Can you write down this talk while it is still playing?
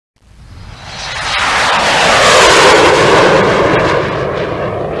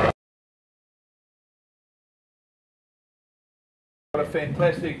a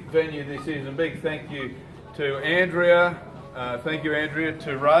fantastic venue this is. A big thank you to Andrea. Thank you, Andrea,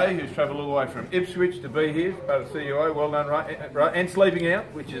 to Ray, who's travelled all the way from Ipswich to be here, part of CUO. Well done, Ray. And sleeping out,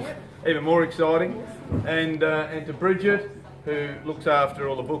 which is even more exciting. And to Bridget, who looks after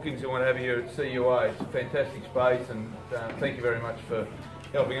all the bookings and what have you here at CUA. It's a fantastic space, and thank you very much for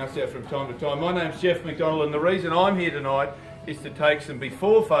helping us out from time to time. My name's Jeff McDonald, and the reason I'm here tonight is to take some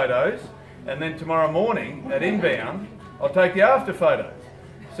before photos, and then tomorrow morning at Inbound, I'll take the after photos.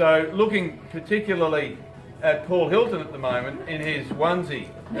 So looking particularly at Paul Hilton at the moment in his onesie,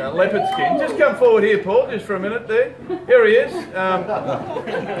 leopard skin. Just come forward here, Paul, just for a minute there. Here he is.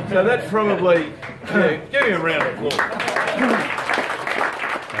 So that's probably, give him a round of applause.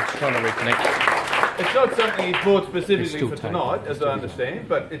 I was trying to reconnect. It's not something he bought specifically for tonight, as I understand,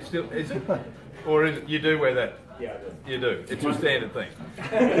 but it's still, is it? Or is it, you do wear that? Yeah, I do. You do. It's a standard thing.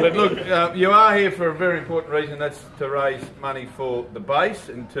 But look, you are here for a very important reason. That's to raise money for the base,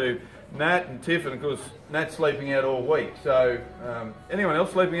 and to Nat and Tiff, and of course Nat's sleeping out all week. So anyone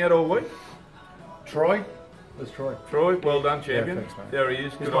else sleeping out all week? Troy? There's Troy. Troy, well done, champion. Yeah, thanks, mate. There he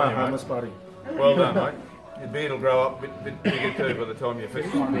is. He's Good my on you, homeless mate. buddy. Well done, mate. Your beard will grow up a bit bigger too by the time you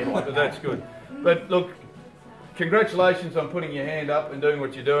finish. But that's good. But look, congratulations on putting your hand up and doing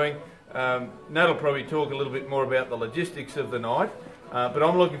what you're doing. Nat will probably talk a little bit more about the logistics of the night, but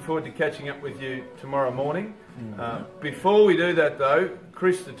I'm looking forward to catching up with you tomorrow morning. Before we do that though,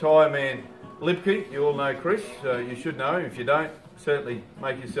 Chris the tyre man Lipke, you all know Chris, you should know him. If you don't, certainly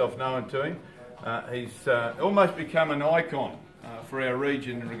make yourself known to him. He's almost become an icon for our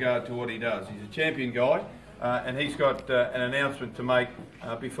region in regard to what he does. He's a champion guy, and he's got an announcement to make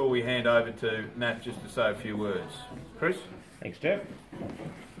before we hand over to Nat just to say a few words. Chris? Thanks, Jeff.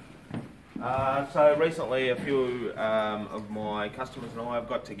 So recently a few of my customers and I have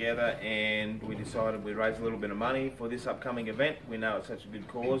got together, and we decided we'd raise a little bit of money for this upcoming event. We know it's such a good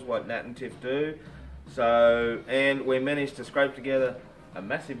cause, what Nat and Tiff do. So, and we managed to scrape together a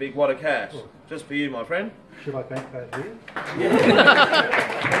massive big wad of cash, just for you, my friend. Should I bank that here?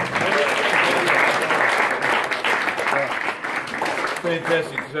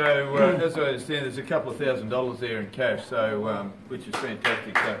 Fantastic. So, as I understand, there's a couple of $1,000 there in cash, so which is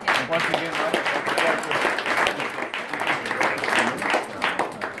fantastic. So, once again,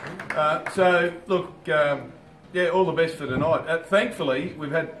 mate. So, look, yeah, all the best for tonight. Thankfully,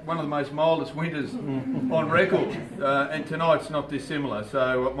 we've had one of the most mildest winters on record, and tonight's not dissimilar.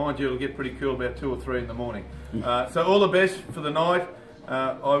 So, mind you, it'll get pretty cool about 2 or 3 in the morning. So, all the best for the night.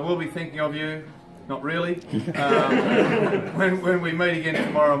 I will be thinking of you. Not really. When we meet again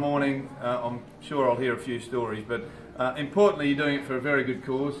tomorrow morning, I'm sure I'll hear a few stories. But importantly, you're doing it for a very good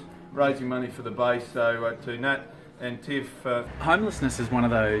cause, raising money for the base. So to Nat and Tiff. Homelessness is one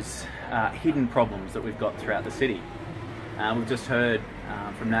of those hidden problems that we've got throughout the city. We've just heard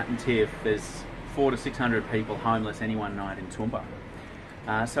from Nat and Tiff, there's 400 to 600 people homeless any one night in TOOWOOMBA.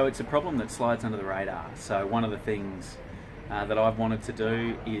 So it's a problem that slides under the radar. So one of the things that I've wanted to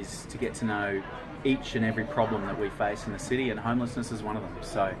do is to get to know each and every problem that we face in the city, and homelessness is one of them.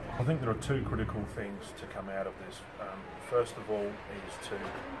 So I think there are 2 critical things to come out of this. First of all is to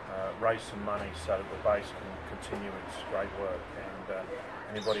raise some money so that the base can continue its great work, and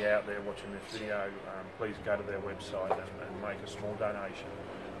anybody out there watching this video, please go to their website and make a small donation,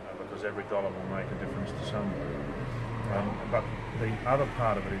 because every dollar will make a difference to someone. But the other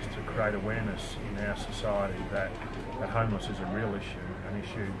part of it is to create awareness in our society that homeless is a real issue, an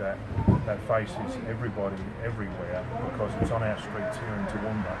issue that faces everybody everywhere, because it's on our streets here in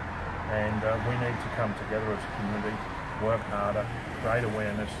TOOWOOMBA, and we need to come together as a community, work harder, create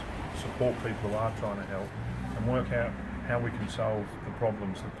awareness, support people who are trying to help, and work out how we can solve the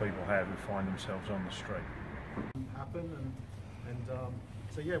problems that people have who find themselves on the street. Happen and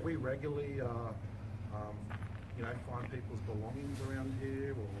so yeah, we regularly you know, find people's belongings around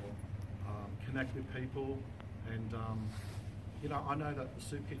here, or connect with people, and you know, I know that the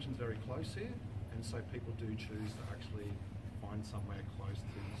soup kitchen's very close here, and so people do choose to actually find somewhere close to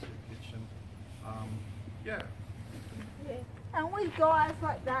the soup kitchen. Yeah. And with guys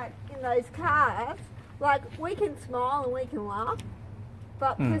like that in those cars, like, we can smile and we can laugh,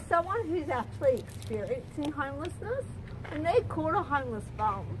 but for someone who's actually experiencing homelessness, when they're caught a homeless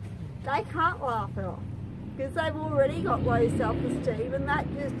bum, they can't laugh it off, because they've already got low self-esteem, and that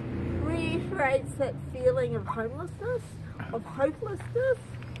just reiterates that feeling of homelessness, of hopelessness.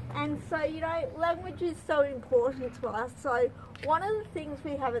 And so, you know, language is so important to us. So one of the things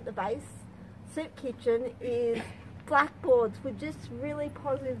we have at the base soup kitchen is blackboards with just really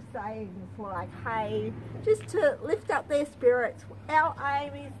positive sayings like, hey, just to lift up their spirits. Our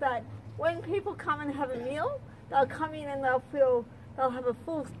aim is that when people come and have a meal, they'll come in and they'll they'll have a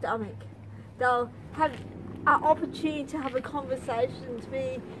full stomach. They'll have an opportunity to have a conversation, to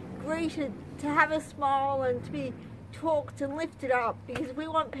be greeted, to have a smile, and to be talked and lifted up, because we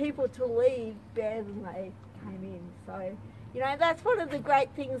want people to leave better than they came in. So, you know, that's one of the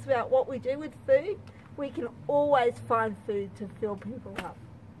great things about what we do with food. We can always find food to fill people up.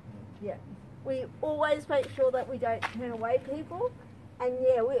 Yeah. We always make sure that we don't turn away people. And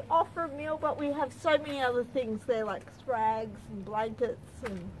yeah, we offer a meal, but we have so many other things there, like rags and blankets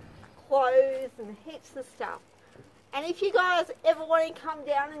and clothes and heaps of stuff. And if you guys ever want to come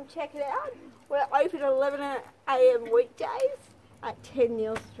down and check it out, we're open at 11 a.m. weekdays at 10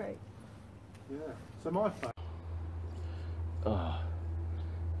 Neil Street. Yeah. So my phone. Oh,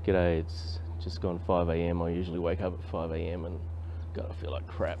 g'day, it's just gone 5 a.m. I usually wake up at 5 a.m. and God, I feel like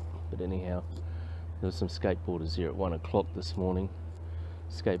crap. But anyhow, there were some skateboarders here at 1 o'clock this morning,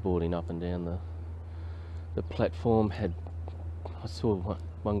 skateboarding up and down the platform. I saw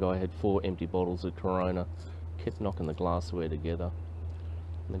one guy had 4 empty bottles of Corona, kept knocking the glassware together,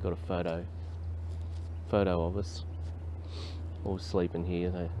 and they got a photo of us all sleeping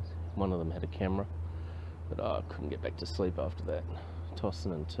here. One of them had a camera, but I couldn't get back to sleep after that,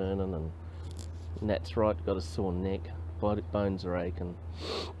 tossing and turning. And Nat's right, got a sore neck, bones are aching.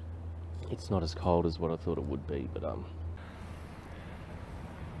 It's not as cold as what I thought it would be, but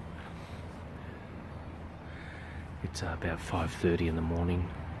it's about 5:30 in the morning.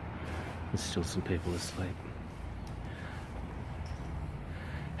 There's still some people asleep.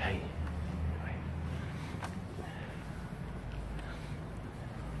 Hey.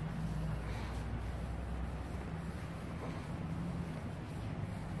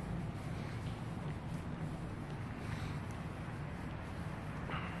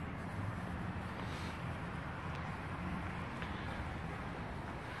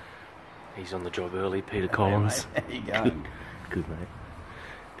 He's on the job early, Peter Collins. Hey, mate. How you going? Good, mate.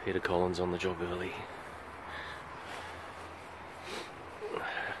 Peter Collins on the job early.